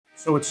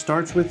So it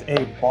starts with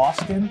a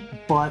Boston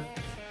butt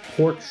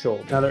pork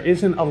shoulder. Now there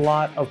isn't a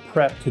lot of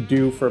prep to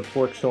do for a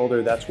pork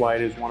shoulder. That's why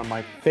it is one of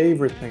my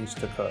favorite things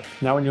to cook.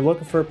 Now when you're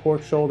looking for a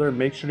pork shoulder,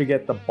 make sure to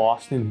get the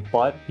Boston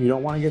butt. You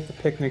don't want to get the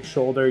picnic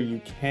shoulder.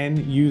 You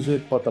can use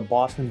it, but the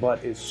Boston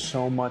butt is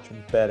so much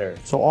better.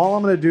 So all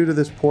I'm going to do to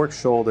this pork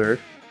shoulder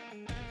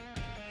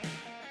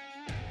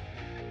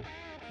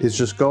is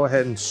just go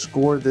ahead and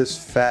score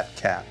this fat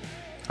cap.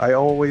 I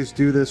always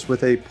do this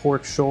with a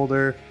pork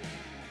shoulder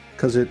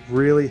because it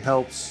really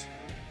helps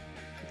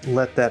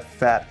let that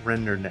fat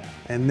render down.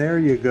 And there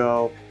you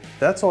go.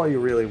 That's all you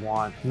really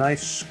want.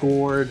 Nice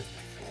scored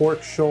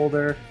pork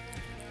shoulder.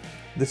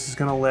 This is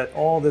gonna let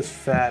all this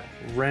fat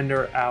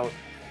render out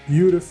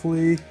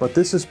beautifully, but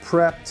this is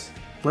prepped.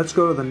 Let's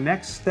go to the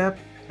next step,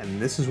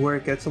 and this is where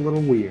it gets a little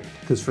weird.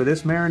 Because for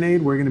this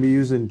marinade, we're gonna be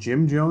using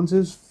Jim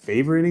Jones's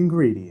favorite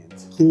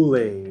ingredient, Kool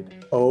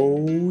Aid.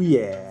 Oh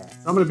yeah.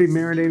 I'm gonna be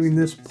marinating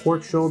this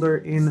pork shoulder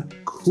in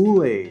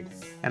Kool Aid.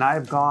 And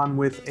I've gone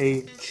with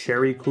a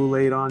cherry Kool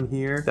Aid on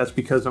here. That's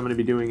because I'm gonna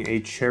be doing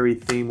a cherry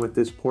theme with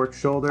this pork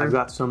shoulder. I've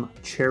got some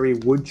cherry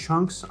wood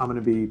chunks I'm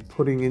gonna be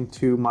putting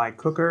into my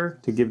cooker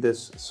to give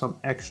this some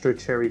extra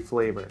cherry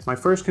flavor. My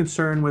first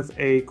concern with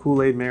a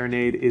Kool Aid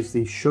marinade is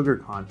the sugar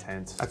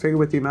content. I figure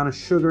with the amount of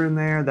sugar in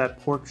there, that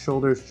pork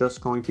shoulder is just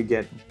going to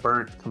get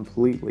burnt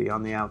completely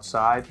on the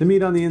outside. The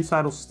meat on the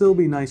inside will still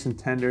be nice and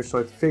tender, so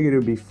I figured it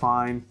would be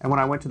fine. And when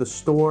I went to the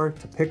store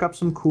to pick up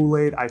some Kool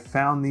Aid, I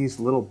found these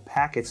little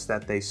packets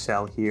that they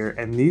sell here,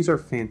 and these are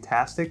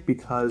fantastic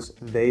because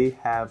they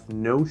have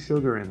no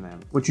sugar in them.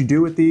 What you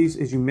do with these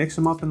is you mix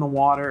them up in the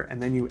water and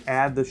then you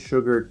add the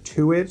sugar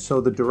to it. So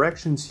the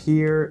directions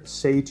here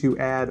say to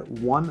add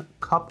 1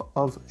 cup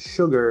of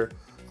sugar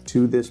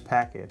to this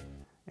packet,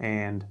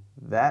 and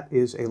that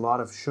is a lot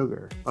of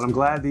sugar. But I'm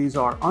glad these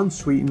are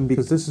unsweetened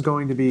because this is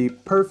going to be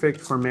perfect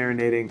for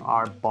marinating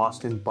our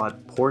Boston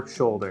butt pork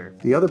shoulder.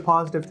 The other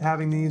positive to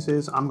having these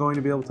is I'm going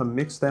to be able to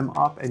mix them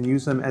up and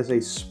use them as a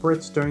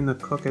spritz during the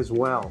cook as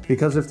well.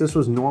 Because if this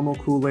was normal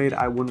Kool Aid,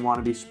 I wouldn't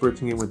want to be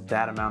spritzing it with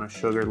that amount of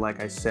sugar.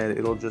 Like I said,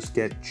 it'll just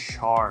get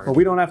charred. But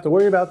we don't have to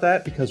worry about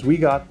that because we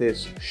got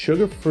this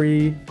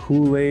sugar-free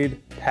Kool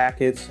Aid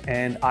packets,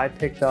 and I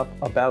picked up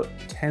about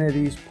 10 of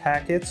these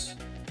packets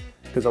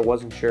because I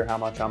wasn't sure how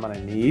much I'm gonna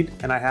need.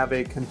 And I have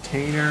a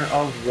container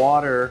of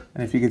water.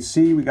 And if you can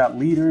see, we got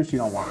liters. You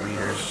don't want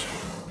liters.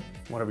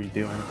 What are we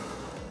doing?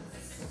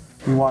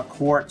 We want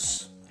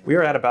quarts. We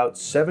are at about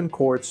 7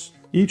 quarts.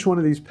 Each one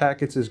of these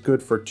packets is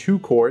good for 2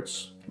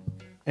 quarts.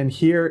 And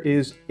here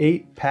is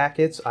 8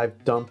 packets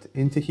I've dumped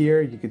into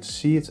here. You can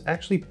see it's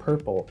actually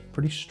purple.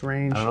 Pretty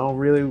strange. I don't know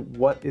really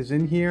what is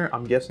in here.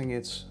 I'm guessing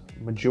it's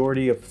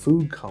majority of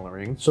food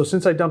coloring. So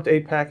since I dumped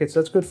 8 packets,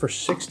 that's good for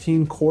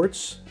 16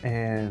 quarts,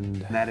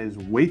 and that is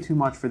way too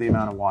much for the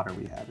amount of water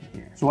we have in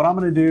here. So what I'm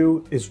gonna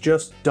do is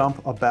just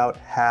dump about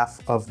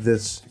half of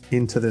this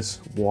into this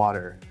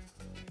water.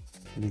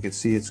 And you can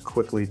see it's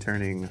quickly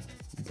turning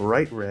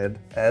bright red,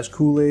 as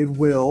Kool Aid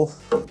will.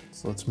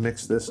 So let's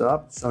mix this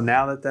up. So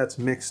now that that's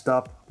mixed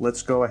up,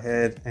 let's go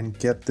ahead and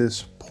get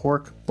this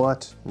pork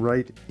butt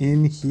right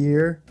in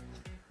here.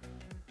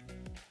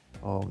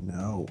 Oh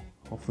no.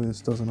 Hopefully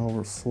this doesn't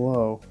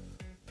overflow.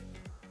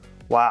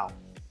 Wow,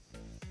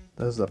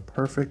 that is the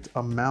perfect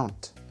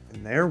amount.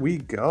 And there we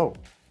go.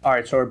 All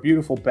right, so our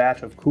beautiful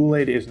batch of Kool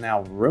Aid is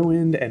now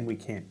ruined and we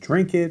can't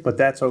drink it, but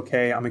that's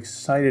okay. I'm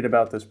excited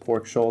about this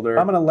pork shoulder.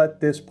 I'm gonna let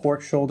this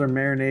pork shoulder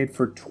marinate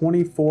for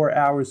 24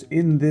 hours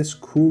in this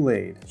Kool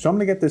Aid. So I'm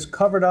gonna get this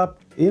covered up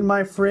in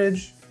my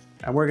fridge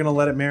and we're gonna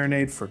let it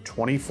marinate for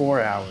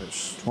 24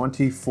 hours.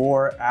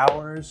 24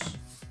 hours.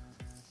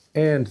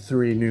 And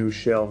 3 new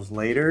shelves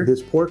later,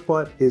 this pork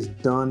butt is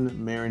done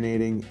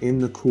marinating in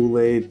the Kool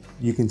Aid.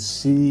 You can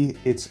see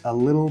it's a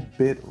little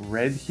bit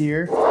red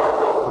here.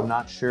 I'm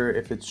not sure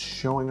if it's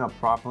showing up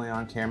properly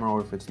on camera or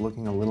if it's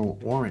looking a little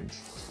orange.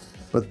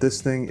 But this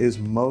thing is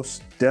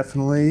most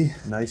definitely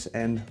nice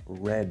and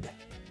red.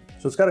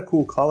 So it's got a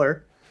cool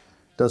color.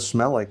 It does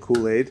smell like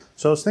Kool Aid.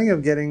 So I was thinking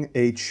of getting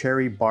a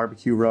cherry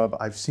barbecue rub.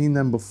 I've seen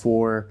them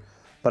before,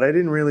 but I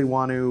didn't really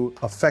want to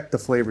affect the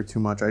flavor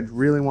too much. I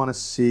really want to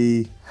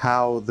see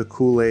how the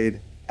Kool Aid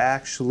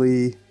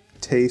actually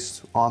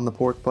tastes on the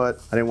pork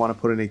butt. I didn't want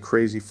to put any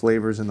crazy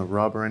flavors in the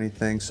rub or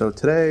anything. So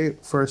today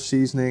for a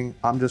seasoning,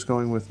 I'm just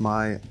going with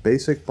my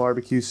basic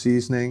barbecue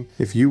seasoning.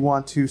 If you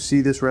want to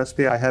see this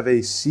recipe, I have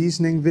a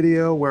seasoning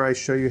video where I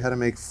show you how to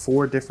make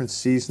 4 different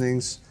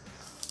seasonings.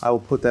 I will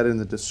put that in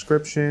the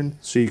description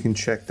so you can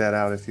check that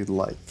out if you'd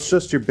like. It's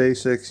just your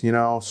basics, you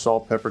know,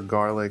 salt, pepper,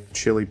 garlic,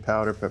 chili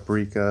powder,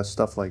 paprika,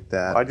 stuff like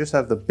that. I just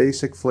have the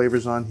basic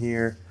flavors on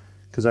here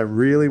because I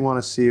really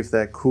want to see if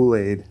that Kool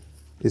Aid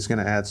is going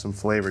to add some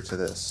flavor to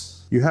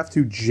this. You have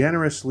to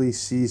generously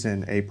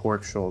season a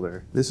pork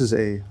shoulder. This is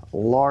a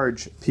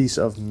large piece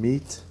of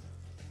meat,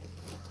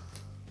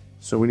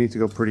 so we need to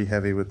go pretty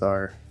heavy with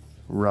our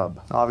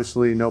rub.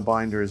 Obviously no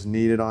binder is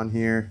needed on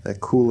here. That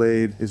Kool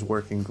Aid is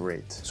working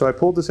great. So I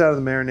pulled this out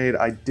of the marinade.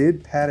 I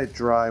did pat it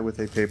dry with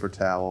a paper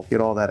towel,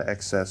 get all that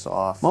excess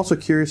off. I'm also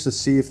curious to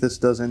see if this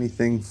does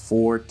anything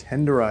for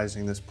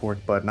tenderizing this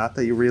pork butt. Not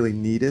that you really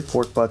need it.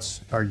 Pork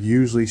butts are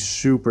usually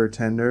super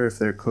tender if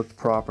they're cooked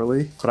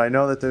properly, but I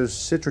know that there's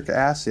citric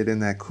acid in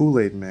that Kool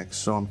Aid mix,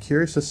 so I'm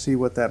curious to see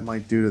what that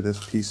might do to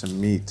this piece of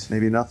meat.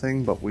 Maybe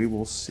nothing, but we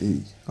will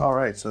see. All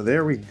right, so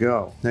there we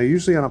go. Now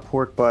usually on a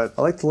pork butt,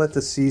 I like to let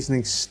the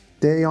seasoning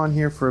stay on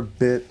here for a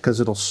bit because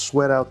it'll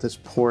sweat out this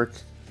pork,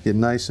 get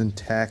nice and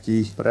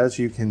tacky. But as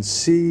you can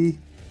see,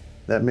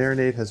 that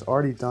marinade has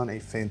already done a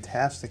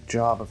fantastic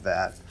job of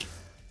that.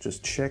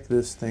 Just check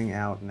this thing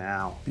out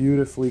now.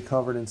 Beautifully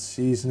covered in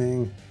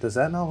seasoning. Does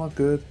that not look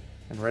good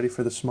and ready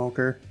for the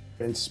smoker?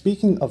 And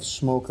speaking of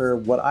smoker,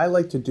 what I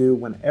like to do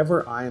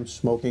whenever I am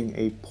smoking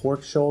a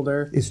pork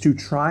shoulder is to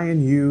try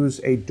and use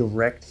a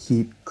direct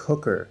heat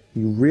cooker.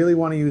 You really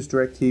want to use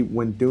direct heat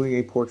when doing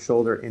a pork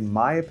shoulder, in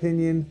my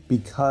opinion,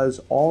 because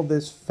all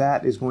this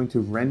fat is going to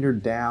render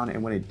down,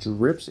 and when it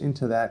drips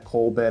into that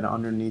coal bed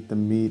underneath the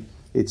meat,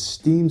 it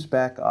steams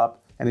back up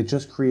and it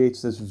just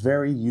creates this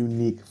very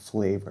unique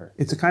flavor.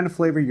 It's a kind of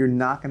flavor you're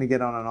not gonna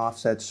get on an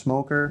offset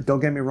smoker. Don't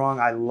get me wrong,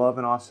 I love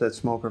an offset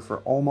smoker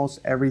for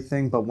almost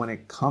everything, but when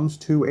it comes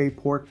to a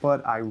pork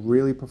butt, I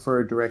really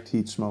prefer a direct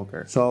heat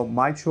smoker. So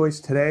my choice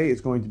today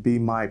is going to be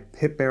my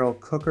pit barrel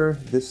cooker.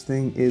 This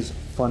thing is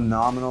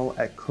phenomenal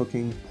at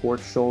cooking pork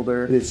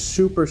shoulder. It is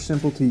super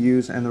simple to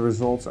use and the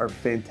results are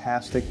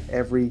fantastic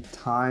every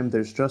time.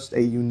 There's just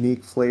a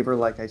unique flavor,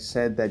 like I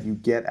said, that you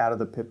get out of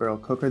the pit barrel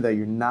cooker that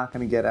you're not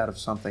gonna get out of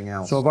something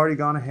else. So I've already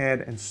gone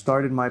ahead and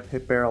started my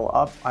pit barrel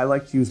up. I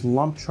like to use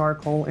lump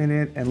charcoal in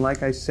it, and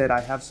like I said, I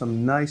have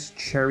some nice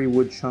cherry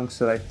wood chunks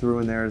that I threw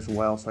in there as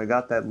well. So I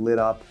got that lit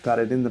up, got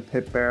it in the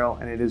pit barrel,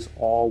 and it is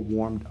all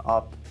warmed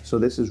up. So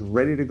this is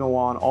ready to go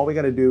on. All we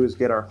gotta do is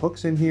get our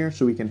hooks in here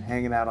so we can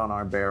hang it out on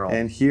our barrel.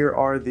 And here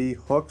are the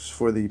hooks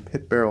for the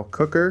pit barrel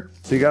cooker.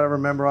 So you gotta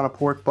remember, on a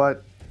pork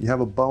butt, you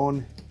have a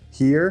bone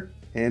here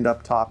and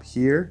up top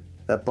here.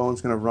 That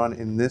bone's gonna run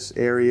in this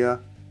area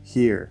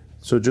here.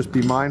 So just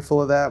be mindful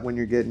of that when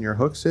you're getting your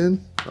hooks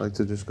in. I like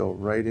to just go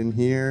right in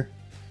here.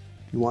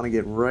 You want to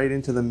get right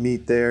into the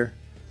meat there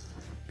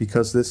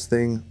because this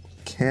thing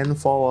can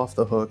fall off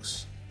the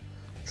hooks.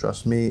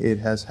 Trust me, it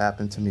has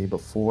happened to me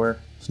before.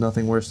 There's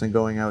nothing worse than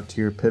going out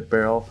to your pit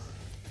barrel,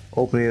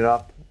 opening it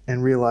up,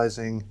 and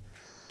realizing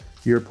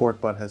your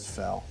pork butt has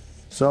fell.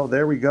 So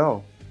there we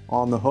go,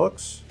 on the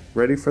hooks,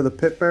 ready for the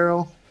pit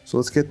barrel. So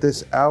let's get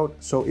this out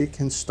so it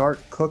can start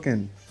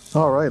cooking.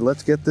 All right,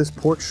 let's get this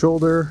pork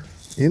shoulder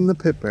in the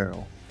pit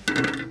barrel.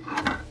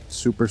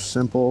 Super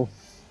simple.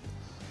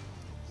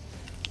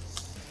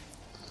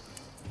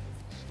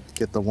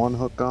 Get the one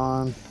hook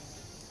on,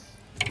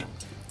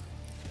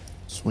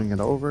 swing it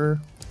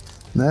over,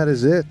 and that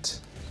is it.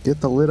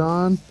 Get the lid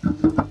on,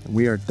 and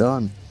we are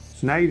done.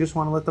 So now you just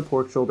want to let the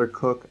pork shoulder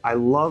cook. I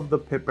love the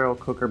pit barrel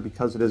cooker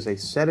because it is a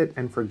set it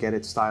and forget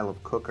it style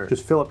of cooker.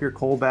 Just fill up your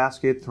coal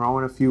basket, throw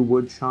in a few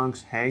wood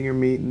chunks, hang your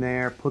meat in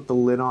there, put the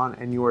lid on,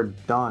 and you are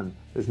done.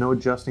 There's no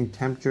adjusting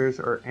temperatures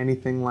or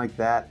anything like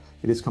that.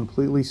 It is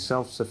completely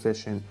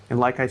self-sufficient. And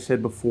like I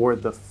said before,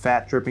 the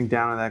fat dripping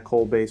down in that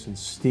coal base and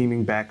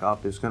steaming back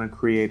up is gonna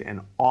create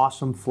an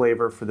awesome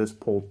flavor for this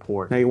pulled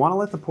pork. Now you wanna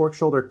let the pork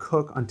shoulder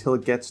cook until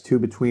it gets to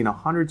between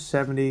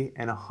 170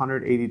 and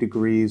 180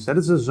 degrees. That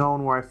is a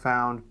zone where I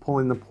found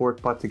pulling the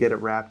pork butt to get it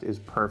wrapped is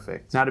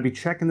perfect. Now to be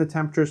checking the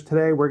temperatures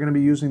today, we're gonna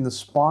be using the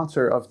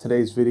sponsor of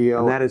today's video,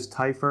 and that is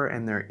TYPHUR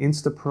and their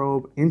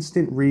InstaProbe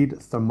Instant Read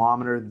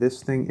Thermometer.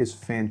 This thing is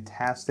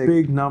fantastic.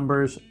 Big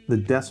numbers, the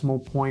decimal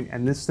point,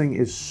 and this thing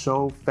is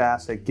so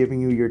fast at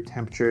giving you your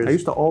temperatures. I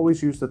used to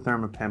always use the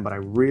ThermoPen, but I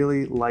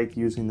really like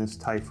using this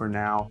TYPHUR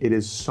now. It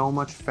is so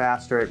much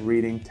faster at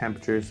reading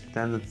temperatures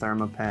than the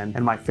ThermoPen.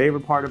 And my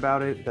favorite part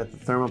about it that the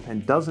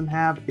ThermoPen doesn't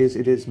have is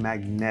it is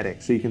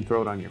magnetic. So you can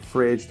throw it on your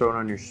fridge, throw it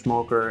on your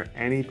smoker,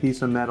 any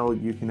piece of metal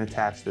you can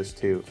attach this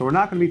to. So we're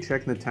not gonna be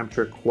checking the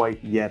temperature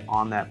quite yet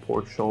on that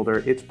pork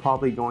shoulder. It's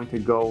probably going to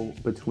go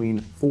between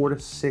 4 to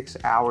 6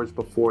 hours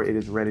before it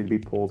is ready to be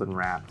pulled and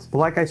wrapped. But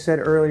like I said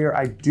earlier,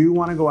 I do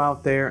wanna go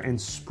out there and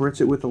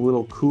spritz it with a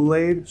little Kool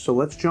Aid. So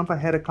let's jump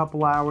ahead a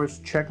couple hours,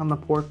 check on the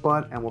pork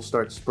butt, and we'll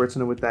start spritzing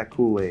it with that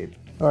Kool Aid.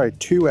 All right,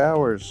 2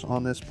 hours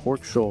on this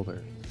pork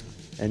shoulder,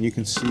 and you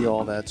can see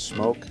all that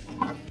smoke.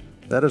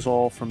 That is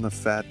all from the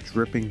fat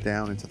dripping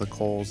down into the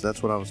coals.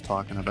 That's what I was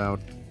talking about.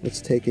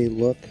 Let's take a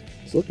look.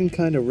 It's looking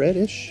kind of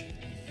reddish.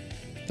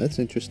 That's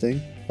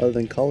interesting. Other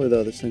than color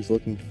though, this thing's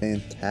looking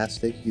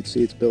fantastic. You can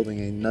see it's building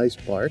a nice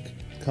bark.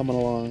 Coming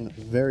along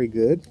very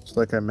good. So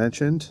like I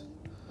mentioned,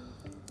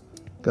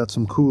 got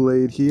some Kool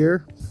Aid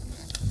here.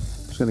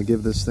 Just gonna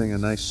give this thing a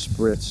nice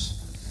spritz.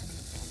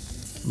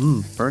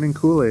 Burning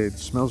Kool Aid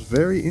smells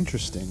very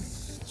interesting.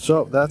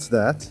 So that's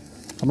that.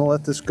 I'm gonna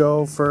let this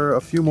go for a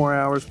few more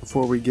hours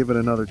before we give it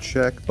another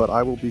check, but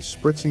I will be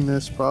spritzing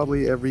this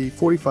probably every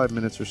 45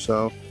 minutes or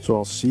so. So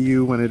I'll see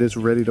you when it is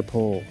ready to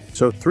pull.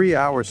 So 3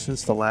 hours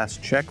since the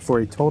last check for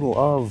a total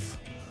of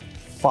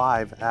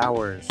 5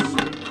 hours.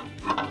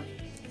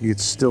 You can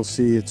still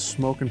see it's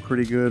smoking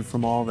pretty good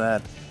from all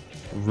that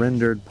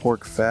rendered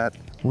pork fat.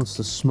 Once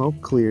the smoke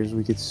clears,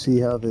 we could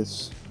see how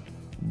this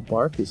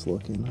bark is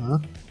looking, huh?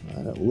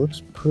 And it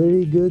looks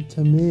pretty good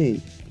to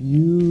me.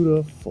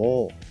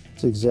 Beautiful.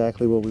 It's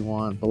exactly what we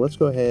want. But let's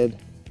go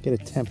ahead, get a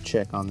temp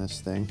check on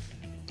this thing.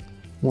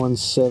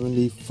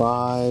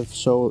 175.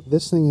 So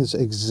this thing is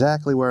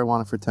exactly where I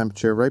want it for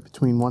temperature, right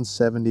between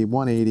 170,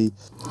 180.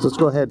 So let's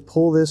go ahead,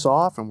 pull this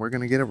off, and we're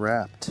gonna get it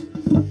wrapped.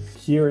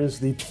 Here is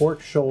the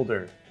pork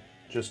shoulder.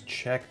 Just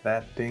check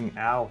that thing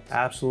out.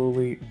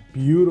 Absolutely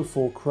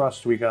beautiful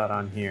crust we got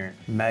on here.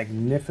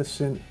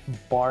 Magnificent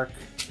bark.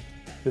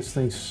 This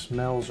thing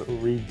smells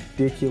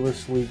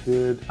ridiculously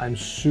good. I'm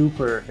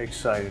super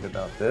excited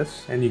about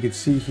this. And you can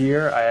see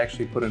here, I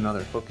actually put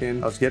another hook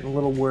in. I was getting a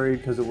little worried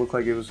because it looked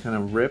like it was gonna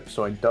rip,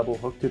 so I double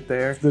hooked it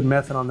there. Good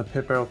method on the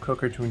pit barrel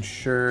cooker to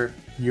ensure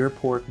your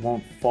pork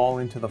won't fall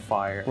into the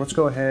fire. Let's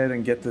go ahead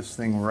and get this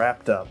thing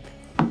wrapped up.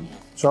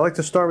 So I like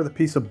to start with a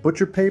piece of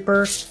butcher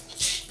paper,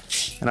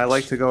 and I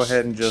like to go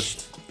ahead and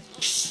just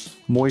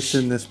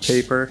moisten this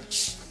paper.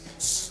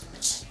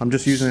 I'm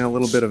just using a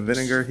little bit of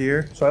vinegar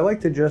here. So I like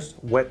to just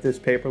wet this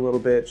paper a little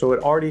bit so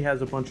it already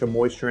has a bunch of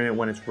moisture in it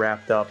when it's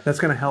wrapped up. That's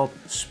gonna help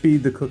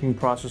speed the cooking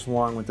process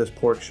along with this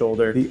pork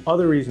shoulder. The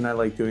other reason I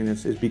like doing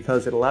this is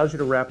because it allows you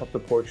to wrap up the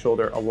pork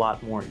shoulder a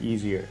lot more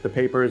easier. The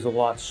paper is a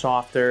lot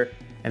softer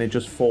and it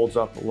just folds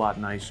up a lot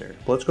nicer.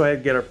 But let's go ahead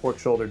and get our pork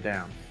shoulder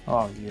down.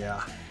 Oh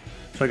yeah.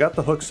 So I got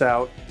the hooks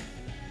out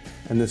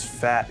and this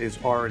fat is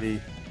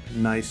already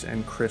nice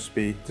and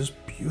crispy. This is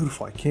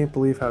beautiful. I can't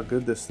believe how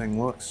good this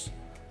thing looks.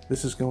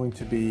 This is going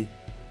to be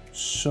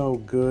so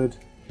good,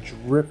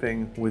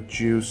 dripping with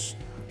juice.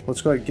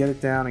 Let's go ahead and get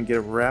it down and get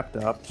it wrapped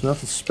up. It's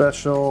nothing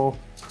special,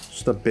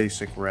 just a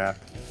basic wrap.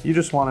 You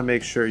just want to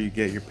make sure you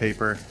get your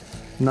paper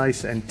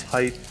nice and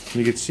tight.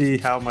 You can see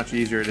how much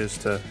easier it is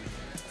to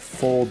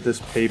fold this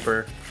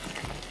paper.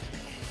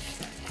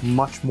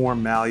 Much more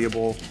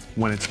malleable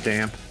when it's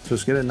damp. So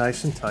just get it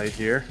nice and tight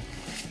here.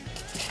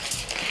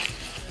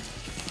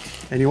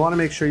 And you want to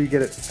make sure you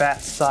get it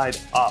fat side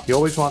up. You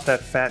always want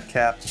that fat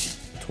cap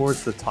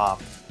towards the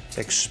top,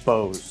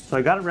 exposed. So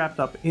I got it wrapped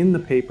up in the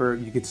paper.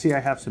 You can see I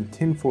have some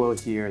tin foil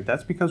here.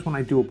 That's because when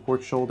I do a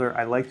pork shoulder,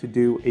 I like to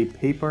do a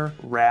paper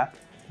wrap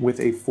with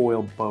a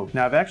foil boat.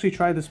 Now I've actually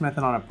tried this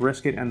method on a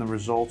brisket and the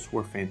results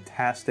were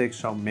fantastic,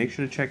 so make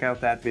sure to check out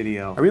that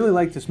video. I really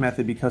like this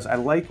method because I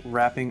like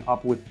wrapping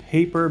up with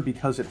paper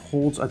because it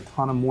holds a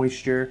ton of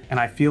moisture, and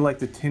I feel like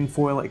the tin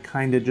foil, it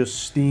kind of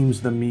just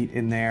steams the meat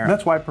in there. And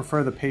that's why I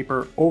prefer the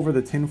paper over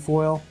the tin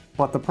foil.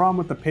 But the problem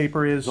with the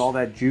paper is all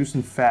that juice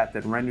and fat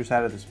that renders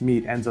out of this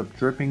meat ends up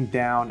dripping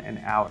down and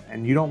out,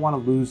 and you don't want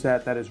to lose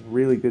that. That is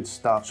really good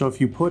stuff. So if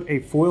you put a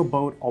foil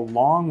boat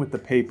along with the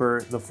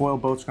paper, the foil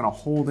boat's going to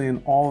hold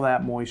in all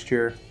that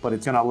moisture, but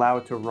it's going to allow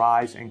it to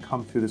rise and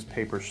come through this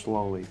paper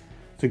slowly.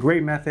 It's a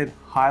great method,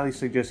 highly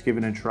suggest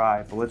giving it a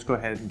try, but let's go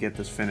ahead and get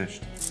this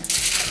finished.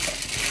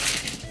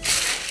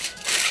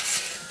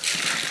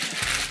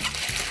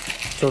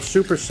 So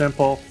super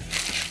simple.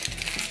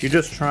 You're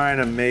just trying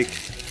to make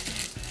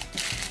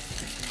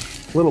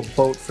little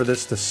boat for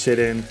this to sit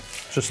in,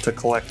 just to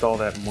collect all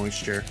that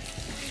moisture.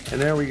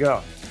 And there we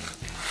go.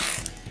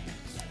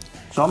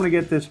 So I'm gonna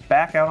get this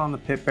back out on the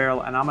pit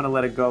barrel and I'm gonna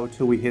let it go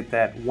till we hit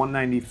that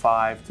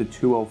 195 to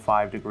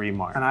 205 degree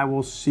mark. And I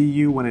will see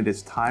you when it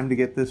is time to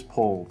get this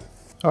pulled.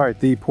 All right,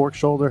 the pork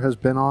shoulder has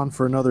been on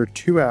for another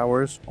 2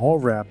 hours, all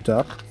wrapped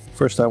up.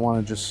 First, I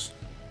wanna just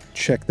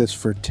check this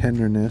for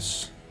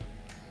tenderness.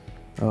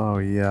 Oh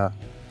yeah,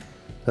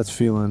 that's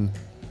feeling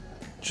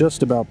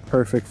just about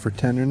perfect for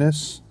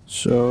tenderness.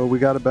 So we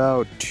got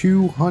about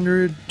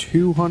 200,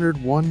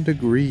 201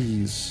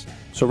 degrees.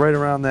 So right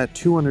around that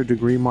 200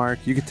 degree mark,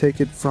 you could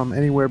take it from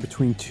anywhere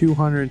between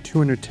 200 and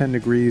 210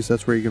 degrees.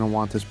 That's where you're gonna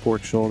want this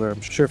pork shoulder.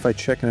 I'm sure if I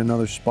check in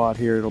another spot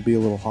here, it'll be a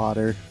little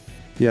hotter.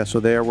 Yeah,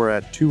 so there we're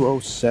at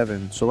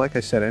 207. So like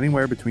I said,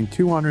 anywhere between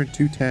 200 and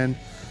 210,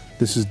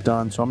 this is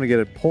done. So I'm gonna get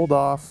it pulled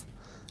off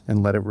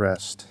and let it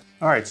rest.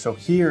 All right, so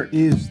here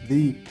is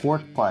the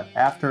pork butt.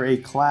 After a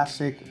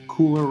classic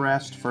cooler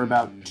rest for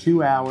about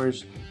 2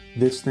 hours,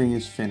 this thing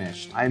is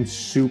finished. I'm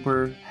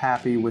super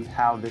happy with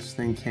how this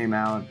thing came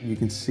out. You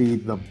can see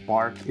the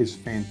bark is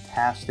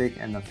fantastic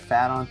and the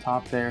fat on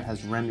top there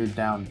has rendered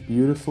down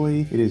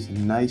beautifully. It is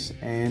nice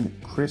and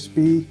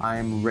crispy. I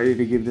am ready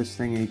to give this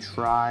thing a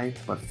try,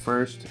 but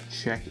first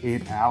check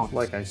it out.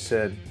 Like I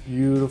said,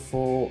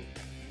 beautiful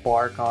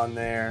bark on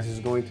there. This is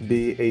going to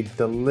be a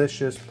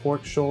delicious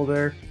pork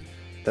shoulder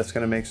that's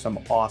gonna make some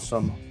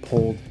awesome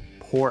pulled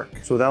pork.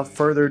 So without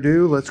further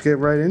ado, let's get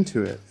right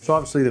into it. So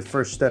obviously the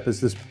first step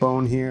is this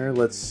bone here.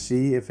 Let's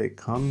see if it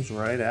comes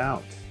right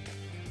out.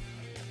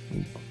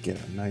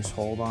 Get a nice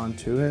hold on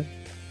to it.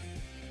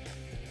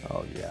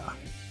 Oh yeah,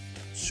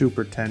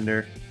 super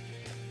tender.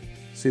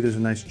 See, there's a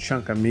nice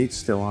chunk of meat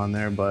still on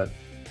there, but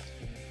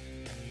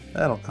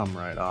that'll come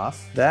right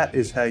off. That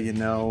is how you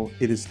know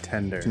it is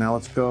tender. So now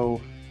let's go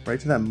right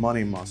to that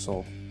money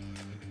muscle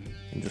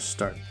and just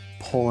start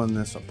pulling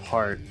this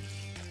apart.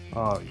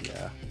 Oh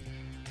yeah.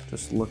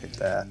 Just look at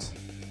that.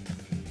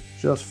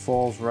 Just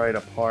falls right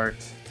apart.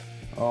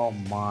 Oh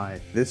my,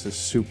 this is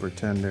super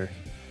tender.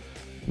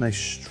 Nice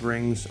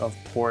strings of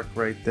pork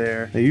right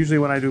there. Now usually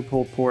when I do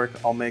pulled pork,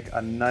 I'll make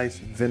a nice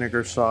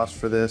vinegar sauce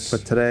for this,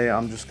 but today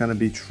I'm just gonna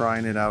be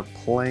trying it out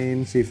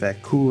plain, see if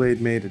that Kool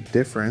Aid made a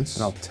difference.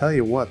 And I'll tell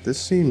you what,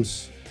 this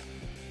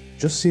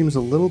just seems a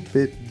little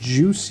bit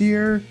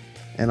juicier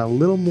and a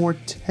little more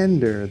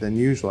tender than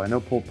usual. I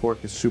know pulled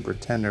pork is super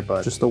tender,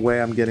 but just the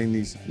way I'm getting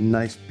these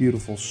nice,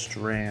 beautiful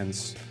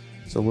strands,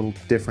 it's a little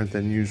different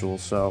than usual.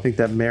 So I think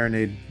that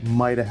marinade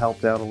might have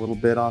helped out a little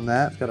bit on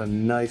that. It's got a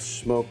nice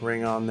smoke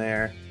ring on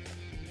there,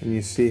 and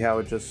you see how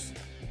it just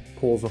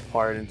pulls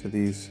apart into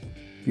these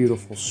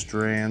beautiful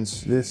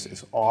strands. This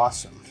is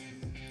awesome.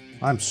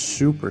 I'm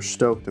super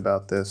stoked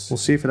about this. We'll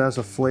see if it has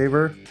a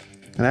flavor.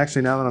 And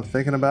actually, now that I'm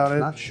thinking about it, I'm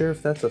not sure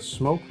if that's a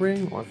smoke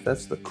ring or if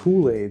that's the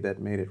Kool Aid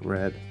that made it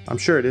red. I'm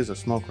sure it is a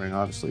smoke ring,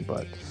 obviously,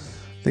 but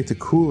I think the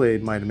Kool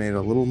Aid might have made it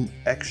a little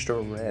extra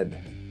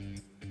red.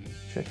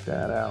 Check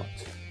that out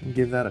and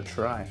give that a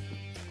try.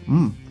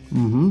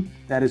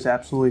 That is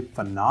absolutely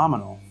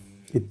phenomenal.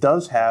 It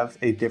does have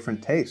a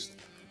different taste.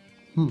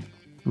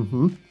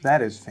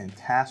 That is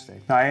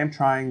fantastic. Now I am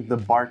trying the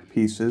bark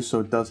pieces, so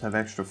it does have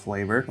extra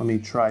flavor. Let me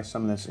try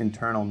some of this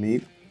internal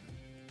meat.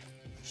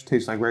 Just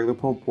tastes like regular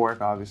pulled pork,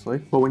 obviously.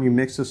 But when you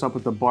mix this up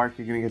with the bark,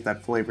 you're gonna get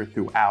that flavor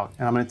throughout.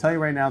 And I'm gonna tell you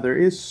right now, there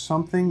is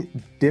something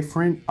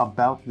different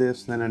about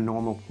this than a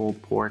normal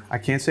pulled pork. I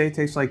can't say it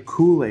tastes like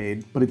Kool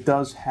Aid, but it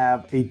does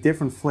have a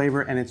different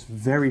flavor and it's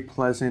very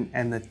pleasant,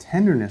 and the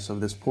tenderness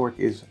of this pork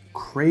is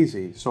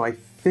crazy. So I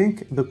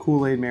think the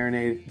Kool Aid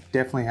marinade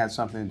definitely had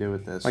something to do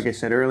with this. Like I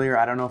said earlier,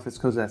 I don't know if it's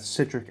because of that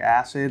citric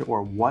acid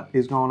or what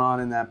is going on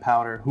in that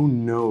powder. Who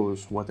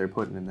knows what they're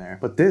putting in there.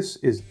 But this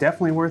is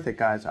definitely worth it,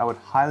 guys. I would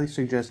highly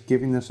suggest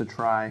giving this a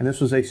try. And this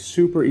was a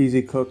super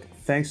easy cook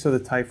thanks to the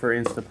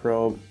TYPHUR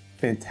InstaProbe.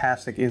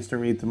 Fantastic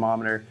instant read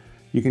thermometer.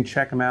 You can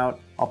check them out.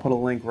 I'll put a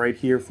link right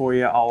here for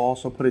you. I'll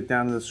also put it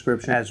down in the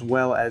description, as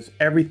well as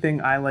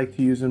everything I like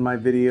to use in my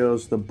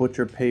videos, the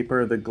butcher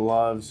paper, the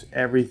gloves,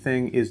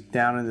 everything is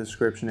down in the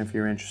description if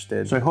you're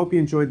interested. So I hope you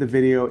enjoyed the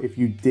video. If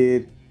you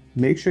did,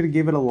 make sure to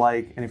give it a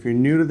like. And if you're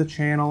new to the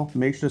channel,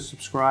 make sure to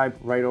subscribe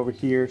right over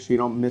here so you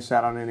don't miss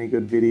out on any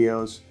good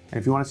videos. And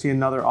if you want to see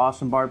another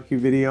awesome barbecue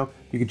video,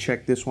 you can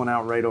check this one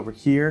out right over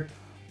here.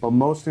 But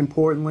most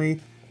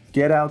importantly,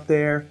 get out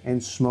there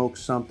and smoke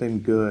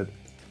something good.